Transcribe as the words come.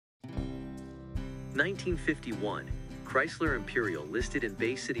1951 Chrysler Imperial listed in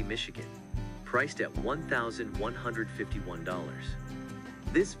Bay City, Michigan, priced at $1,151.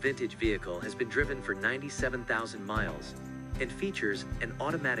 This vintage vehicle has been driven for 97,000 miles and features an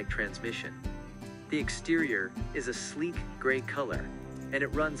automatic transmission. The exterior is a sleek gray color and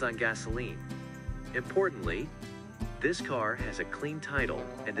it runs on gasoline. Importantly, this car has a clean title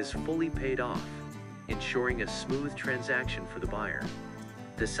and is fully paid off, ensuring a smooth transaction for the buyer.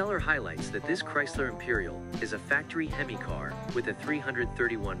 The seller highlights that this Chrysler Imperial is a factory Hemi car with a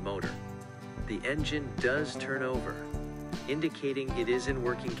 331 motor. The engine does turn over, indicating it is in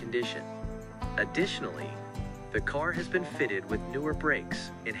working condition. Additionally, the car has been fitted with newer brakes,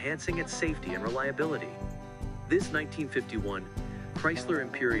 enhancing its safety and reliability. This 1951 Chrysler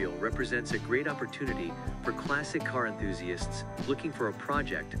Imperial represents a great opportunity for classic car enthusiasts looking for a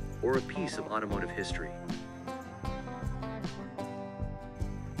project or a piece of automotive history.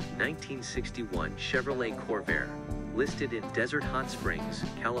 1961 Chevrolet Corvair, listed in Desert Hot Springs,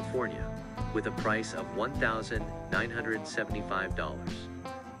 California, with a price of $1,975.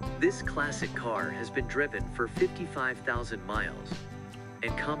 This classic car has been driven for 55,000 miles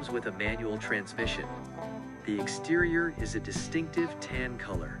and comes with a manual transmission. The exterior is a distinctive tan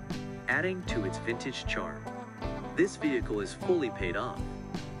color, adding to its vintage charm. This vehicle is fully paid off,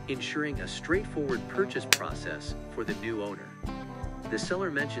 ensuring a straightforward purchase process for the new owner. The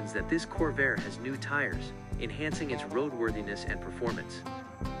seller mentions that this Corvair has new tires, enhancing its roadworthiness and performance.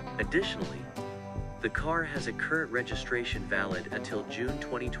 Additionally, the car has a current registration valid until June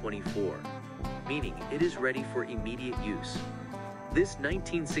 2024, meaning it is ready for immediate use. This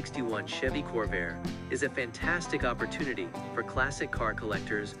 1961 Chevy Corvair is a fantastic opportunity for classic car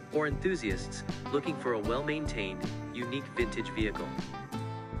collectors or enthusiasts looking for a well-maintained, unique vintage vehicle.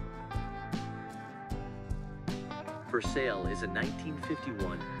 For sale is a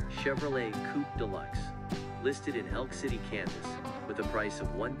 1951 Chevrolet Coupe Deluxe, listed in Elk City, Kansas, with a price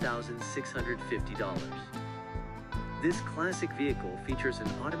of $1,650. This classic vehicle features an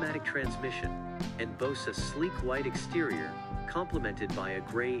automatic transmission and boasts a sleek white exterior complemented by a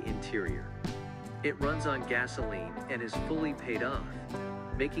gray interior. It runs on gasoline and is fully paid off,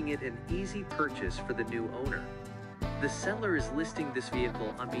 making it an easy purchase for the new owner. The seller is listing this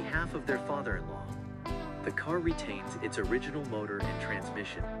vehicle on behalf of their father-in-law. The car retains its original motor and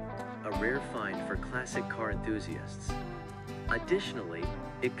transmission, a rare find for classic car enthusiasts. Additionally,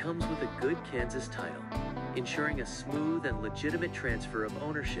 it comes with a good Kansas title, ensuring a smooth and legitimate transfer of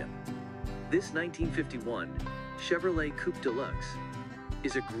ownership. This 1951 Chevrolet Coupe Deluxe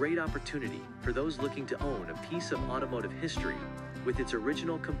is a great opportunity for those looking to own a piece of automotive history with its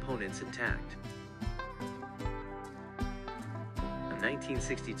original components intact. A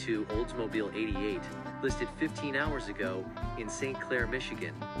 1962 Oldsmobile 88, listed 15 hours ago in St. Clair,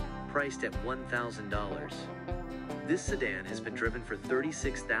 Michigan, priced at $1,000. This sedan has been driven for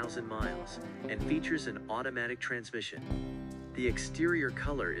 36,000 miles and features an automatic transmission. The exterior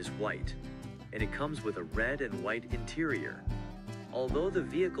color is white, and it comes with a red and white interior. Although the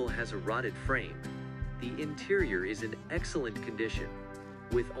vehicle has a rotted frame, the interior is in excellent condition,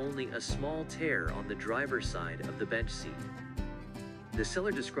 with only a small tear on the driver's side of the bench seat. The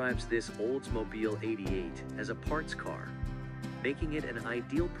seller describes this Oldsmobile 88 as a parts car, making it an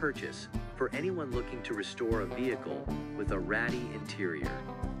ideal purchase for anyone looking to restore a vehicle with a ratty interior.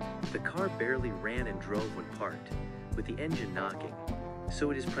 The car barely ran and drove when parked, with the engine knocking, so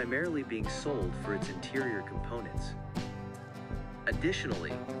it is primarily being sold for its interior components.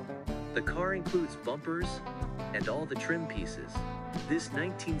 Additionally, the car includes bumpers and all the trim pieces. This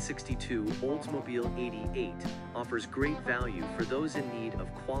 1962 Oldsmobile 88 offers great value for those in need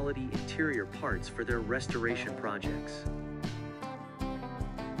of quality interior parts for their restoration projects.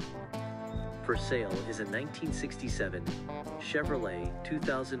 For sale is a 1967 Chevrolet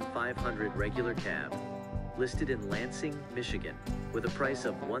 2500 regular cab, listed in Lansing, Michigan, with a price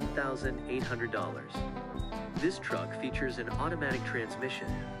of $1,800. This truck features an automatic transmission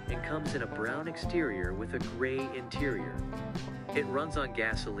and comes in a brown exterior with a gray interior. It runs on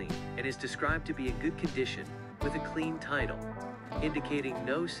gasoline and is described to be in good condition with a clean title, indicating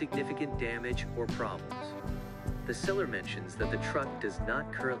no significant damage or problems. The seller mentions that the truck does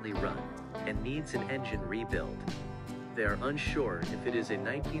not currently run and needs an engine rebuild. They are unsure if it is a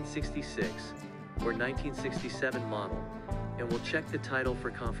 1966 or 1967 model and will check the title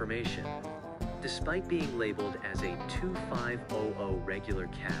for confirmation. Despite being labeled as a 2500 regular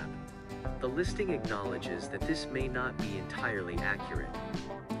cab, the listing acknowledges that this may not be entirely accurate.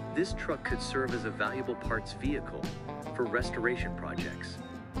 This truck could serve as a valuable parts vehicle for restoration projects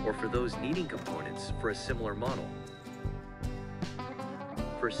or for those needing components for a similar model.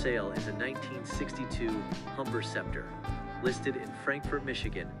 for sale is a 1962 Humber Scepter, listed in Frankfort,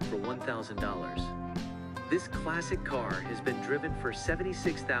 Michigan for $1,000. This classic car has been driven for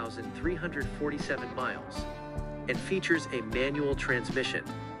 76,347 miles and features a manual transmission.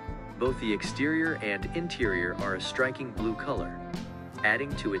 Both the exterior and interior are a striking blue color,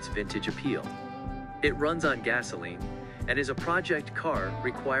 adding to its vintage appeal. It runs on gasoline and is a project car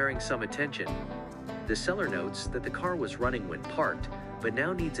requiring some attention. The seller notes that the car was running when parked, but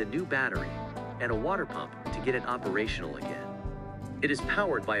now needs a new battery and a water pump to get it operational again. It is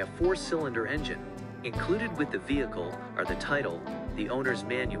powered by a 4-cylinder engine. Included with the vehicle are the title, the owner's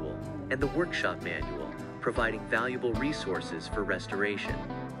manual, and the workshop manual, providing valuable resources for restoration.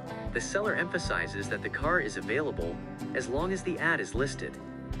 The seller emphasizes that the car is available as long as the ad is listed,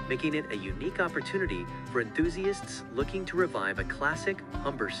 making it a unique opportunity for enthusiasts looking to revive a classic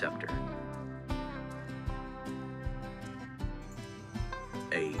Humber Scepter.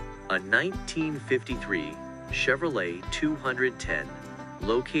 A 1953 Chevrolet 210,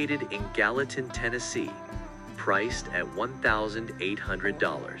 located in Gallatin, Tennessee, priced at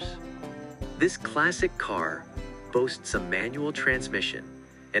 $1,800. This classic car boasts a manual transmission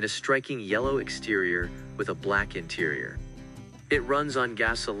and a striking yellow exterior with a black interior. It runs on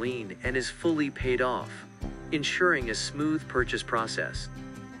gasoline and is fully paid off, ensuring a smooth purchase process.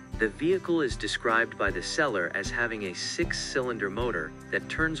 The vehicle is described by the seller as having a 6-cylinder motor that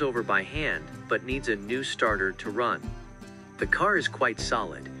turns over by hand but needs a new starter to run. The car is quite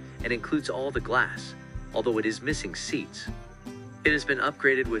solid and includes all the glass, although it is missing seats. It has been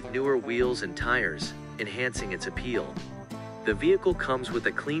upgraded with newer wheels and tires, enhancing its appeal. The vehicle comes with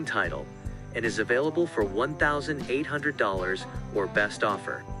a clean title and is available for $1,800 or best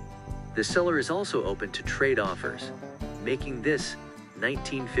offer. The seller is also open to trade offers, making this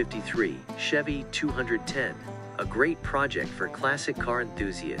 1953 Chevy 210 a great project for classic car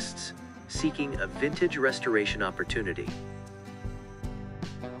enthusiasts seeking a vintage restoration opportunity.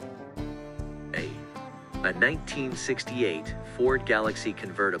 A 1968 Ford Galaxy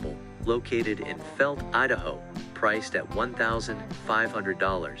convertible, located in Felt, Idaho, priced at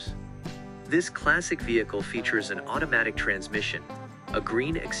 $1,500. This classic vehicle features an automatic transmission, a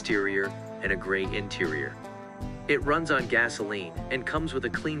green exterior, and a gray interior. It runs on gasoline and comes with a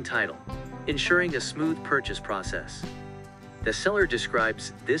clean title, ensuring a smooth purchase process. The seller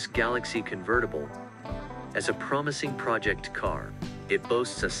describes this Galaxy convertible as a promising project car. It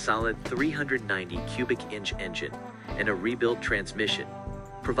boasts a solid 390 cubic inch engine and a rebuilt transmission,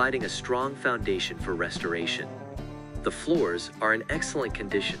 providing a strong foundation for restoration. The floors are in excellent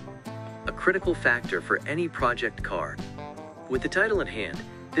condition, a critical factor for any project car. With the title in hand,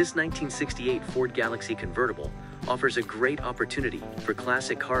 this 1968 Ford Galaxy convertible offers a great opportunity for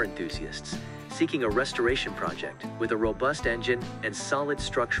classic car enthusiasts seeking a restoration project with a robust engine and solid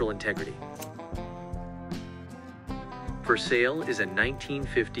structural integrity. For sale is a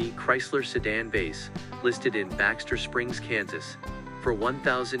 1950 Chrysler sedan base, listed in Baxter Springs, Kansas, for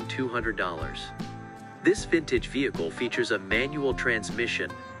 $1,200. This vintage vehicle features a manual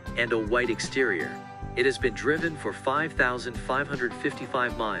transmission and a white exterior. It has been driven for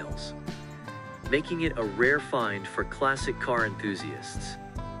 5,555 miles, making it a rare find for classic car enthusiasts.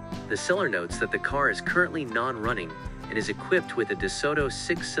 The seller notes that the car is currently non-running and is equipped with a DeSoto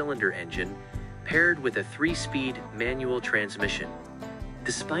 6-cylinder engine paired with a 3-speed manual transmission.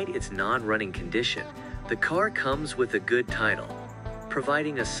 Despite its non-running condition, the car comes with a good title,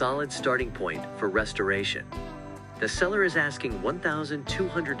 providing a solid starting point for restoration. The seller is asking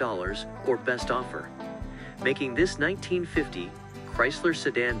 $1,200 or best offer, making this 1950 Chrysler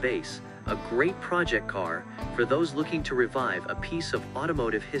sedan base a great project car for those looking to revive a piece of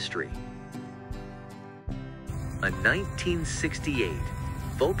automotive history. A 1968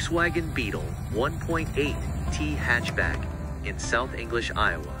 Volkswagen Beetle 1.8T hatchback in South English,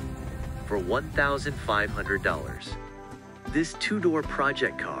 Iowa, for $1,500. This 2-door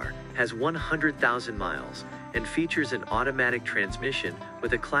project car has 100,000 miles and features an automatic transmission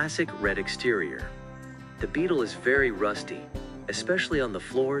with a classic red exterior. The Beetle is very rusty, especially on the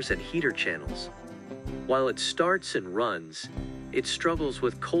floors and heater channels. While it starts and runs, it struggles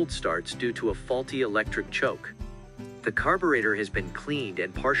with cold starts due to a faulty electric choke. The carburetor has been cleaned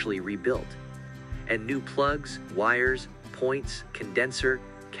and partially rebuilt, and new plugs, wires, points, condenser,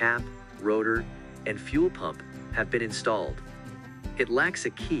 cap, rotor, and fuel pump have been installed. It lacks a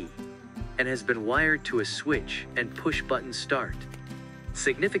key and has been wired to a switch and push-button start.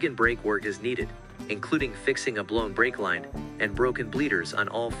 Significant brake work is needed, including fixing a blown brake line and broken bleeders on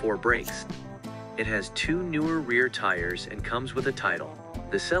all 4 brakes. It has 2 newer rear tires and comes with a title.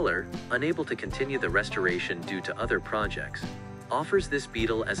 The seller, unable to continue the restoration due to other projects, offers this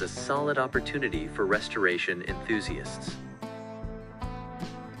Beetle as a solid opportunity for restoration enthusiasts.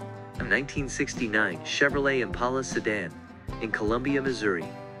 A 1969 Chevrolet Impala sedan in Columbia, Missouri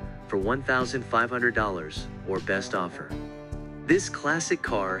for $1,500 or best offer. This classic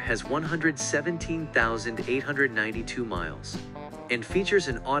car has 117,892 miles and features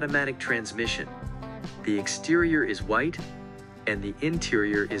an automatic transmission. The exterior is white and the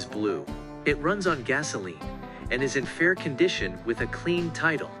interior is blue. It runs on gasoline and is in fair condition with a clean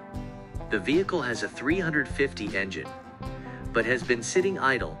title. The vehicle has a 350 engine, but has been sitting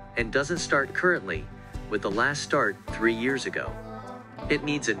idle and doesn't start currently, with the last start 3 years ago. It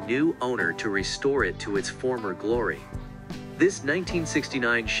needs a new owner to restore it to its former glory. This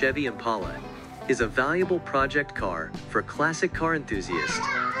 1969 Chevy Impala is a valuable project car for classic car enthusiasts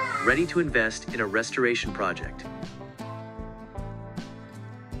ready to invest in a restoration project.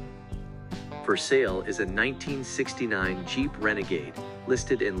 For sale is a 1969 Jeep Renegade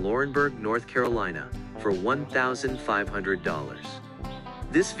listed in Laurinburg, North Carolina for $1,500.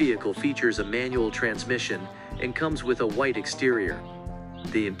 This vehicle features a manual transmission and comes with a white exterior.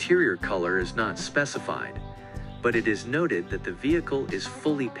 The interior color is not specified, but it is noted that the vehicle is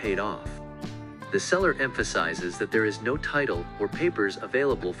fully paid off. The seller emphasizes that there is no title or papers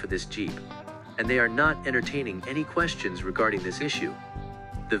available for this Jeep, and they are not entertaining any questions regarding this issue.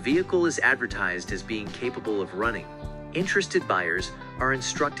 The vehicle is advertised as being capable of running. Interested buyers are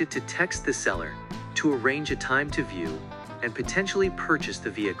instructed to text the seller to arrange a time to view and potentially purchase the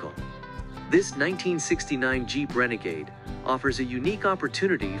vehicle. This 1969 Jeep Renegade offers a unique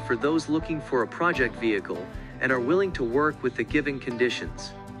opportunity for those looking for a project vehicle and are willing to work with the given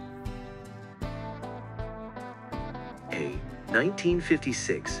conditions. A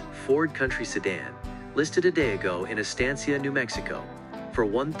 1956 Ford Country Sedan listed a day ago in Estancia, New Mexico for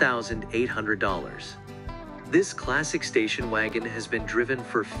 $1,800. This classic station wagon has been driven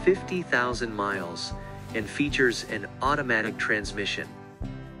for 50,000 miles and features an automatic transmission.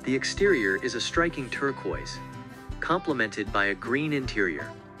 The exterior is a striking turquoise, complemented by a green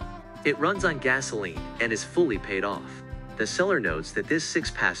interior. It runs on gasoline and is fully paid off. The seller notes that this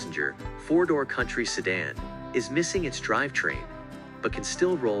 6-passenger, 4-door country sedan is missing its drivetrain, but can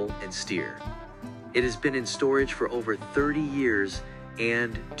still roll and steer. It has been in storage for over 30 years,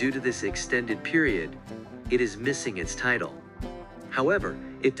 and due to this extended period, it is missing its title. However,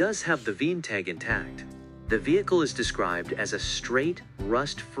 it does have the VIN tag intact. The vehicle is described as a straight,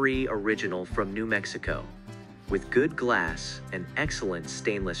 rust-free original from New Mexico, with good glass and excellent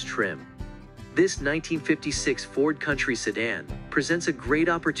stainless trim. This 1956 Ford Country Sedan presents a great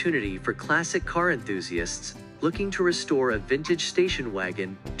opportunity for classic car enthusiasts looking to restore a vintage station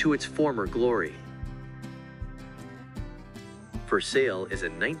wagon to its former glory. For sale is a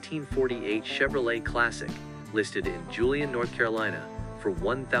 1948 Chevrolet Classic listed in Julian, North Carolina for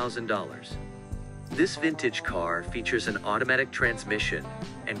 $1,000. This vintage car features an automatic transmission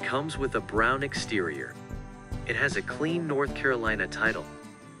and comes with a brown exterior. It has a clean North Carolina title,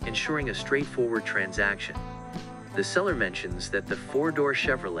 ensuring a straightforward transaction. The seller mentions that the 4-door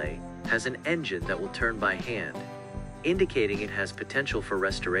Chevrolet has an engine that will turn by hand, indicating it has potential for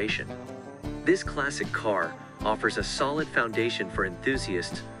restoration. This classic car offers a solid foundation for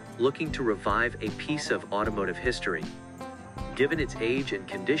enthusiasts looking to revive a piece of automotive history. Given its age and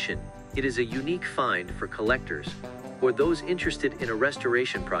condition, it is a unique find for collectors or those interested in a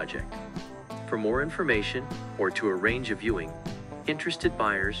restoration project. For more information or to arrange a viewing, interested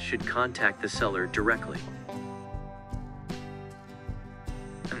buyers should contact the seller directly.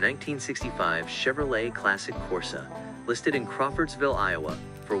 A 1965 Chevrolet Classic Corsa listed in Crawfordsville, Iowa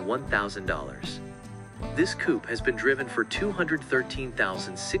for $1,000. This coupe has been driven for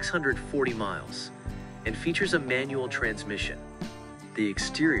 213,640 miles and features a manual transmission. The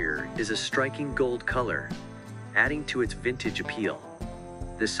exterior is a striking gold color, adding to its vintage appeal.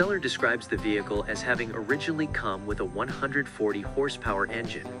 The seller describes the vehicle as having originally come with a 140 horsepower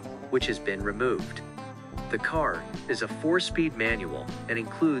engine, which has been removed. The car is a 4-speed manual and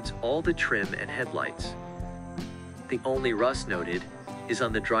includes all the trim and headlights. The only rust noted is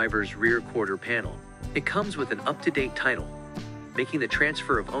on the driver's rear quarter panel. It comes with an up-to-date title, making the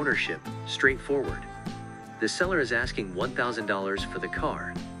transfer of ownership straightforward. The seller is asking $1,000 for the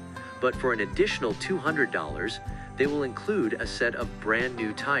car, but for an additional $200, they will include a set of brand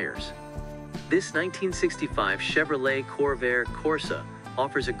new tires. This 1965 Chevrolet Corvair Corsa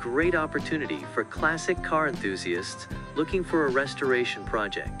offers a great opportunity for classic car enthusiasts looking for a restoration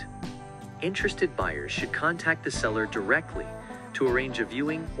project. Interested buyers should contact the seller directly to arrange a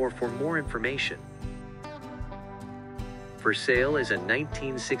viewing or for more information. For sale is a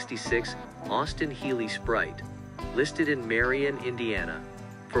 1966 Austin Healey Sprite listed in Marion, Indiana,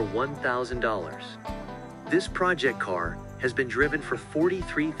 for $1,000. This project car has been driven for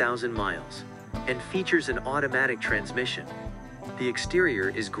 43,000 miles and features an automatic transmission. The exterior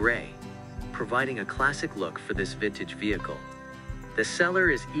is gray, providing a classic look for this vintage vehicle. The seller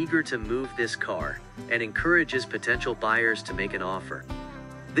is eager to move this car and encourages potential buyers to make an offer.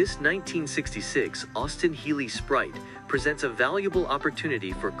 This 1966 Austin Healey Sprite presents a valuable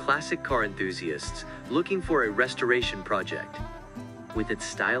opportunity for classic car enthusiasts looking for a restoration project. With its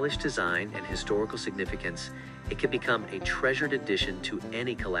stylish design and historical significance, it can become a treasured addition to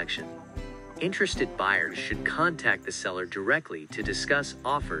any collection. Interested buyers should contact the seller directly to discuss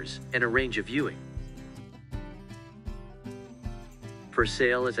offers and arrange a viewing. For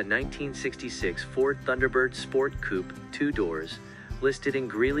sale is a 1966 Ford Thunderbird Sport Coupe 2 doors, listed in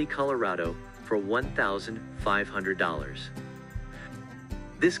Greeley, Colorado for $1,500.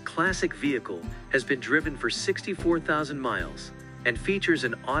 This classic vehicle has been driven for 64,000 miles and features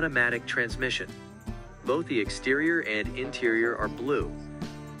an automatic transmission. Both the exterior and interior are blue,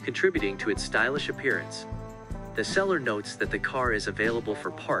 contributing to its stylish appearance. The seller notes that the car is available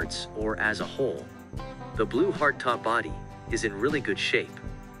for parts or as a whole. The blue hardtop body is in really good shape,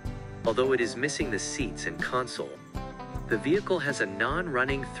 although it is missing the seats and console. The vehicle has a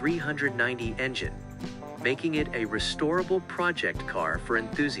non-running 390 engine, making it a restorable project car for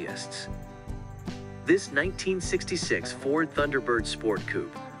enthusiasts. This 1966 Ford Thunderbird Sport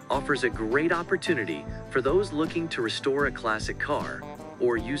Coupe offers a great opportunity for those looking to restore a classic car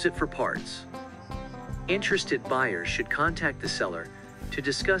or use it for parts. Interested buyers should contact the seller to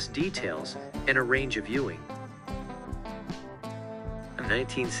discuss details and arrange a viewing. A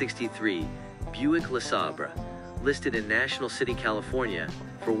 1963 Buick LeSabre, listed in National City, California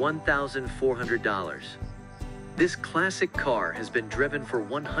for $1,400. This classic car has been driven for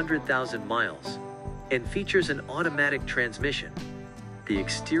 100,000 miles and features an automatic transmission. The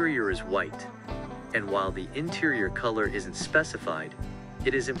exterior is white, and while the interior color isn't specified,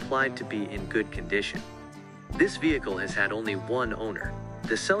 it is implied to be in good condition. This vehicle has had only one owner.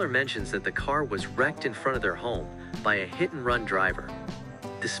 The seller mentions that the car was wrecked in front of their home by a hit-and-run driver.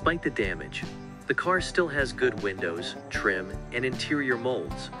 Despite the damage, the car still has good windows, trim, and interior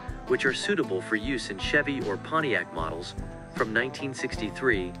molds, which are suitable for use in Chevy or Pontiac models from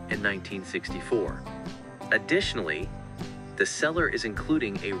 1963 and 1964. Additionally, the seller is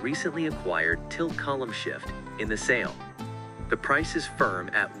including a recently acquired tilt column shift in the sale. The price is firm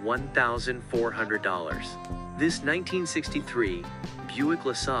at $1,400. This 1963 Buick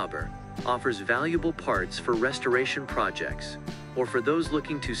LeSabre offers valuable parts for restoration projects or for those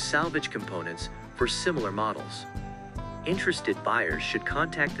looking to salvage components for similar models. Interested buyers should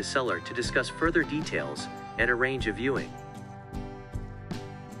contact the seller to discuss further details and arrange a viewing.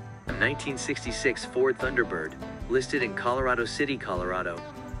 A 1966 Ford Thunderbird, listed in Colorado City, Colorado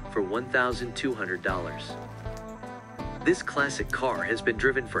for $1,200. This classic car has been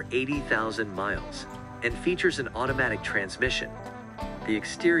driven for 80,000 miles and features an automatic transmission. The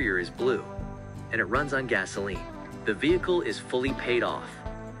exterior is blue, and it runs on gasoline. The vehicle is fully paid off,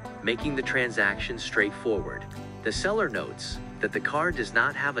 making the transaction straightforward. The seller notes that the car does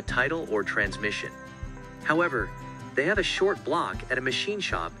not have a title or transmission. However, they have a short block at a machine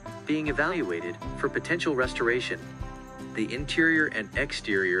shop being evaluated for potential restoration. The interior and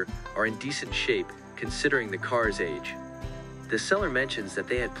exterior are in decent shape considering the car's age. The seller mentions that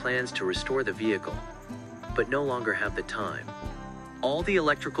they had plans to restore the vehicle, but no longer have the time. All the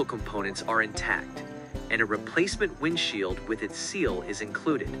electrical components are intact, and a replacement windshield with its seal is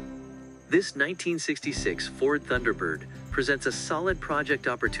included. This 1966 Ford Thunderbird presents a solid project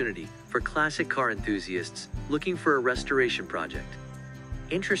opportunity for classic car enthusiasts looking for a restoration project.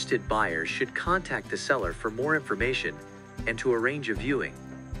 Interested buyers should contact the seller for more information and to arrange a viewing.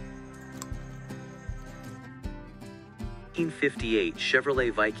 1958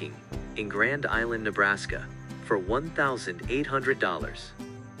 Chevrolet Viking in Grand Island, Nebraska for $1,800.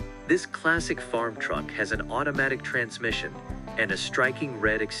 This classic farm truck has an automatic transmission and a striking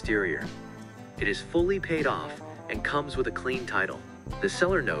red exterior. It is fully paid off and comes with a clean title. The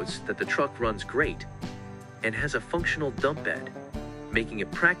seller notes that the truck runs great and has a functional dump bed, making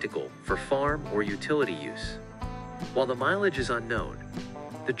it practical for farm or utility use. While the mileage is unknown,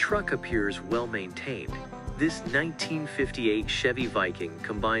 the truck appears well maintained. This 1958 Chevy Viking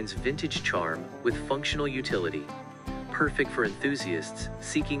combines vintage charm with functional utility, perfect for enthusiasts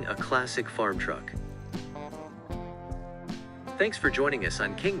seeking a classic farm truck. Thanks for joining us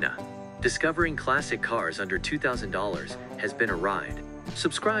on Kingna. Discovering classic cars under $2,000 has been a ride.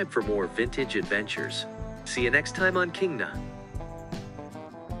 Subscribe for more vintage adventures. See you next time on Kingna.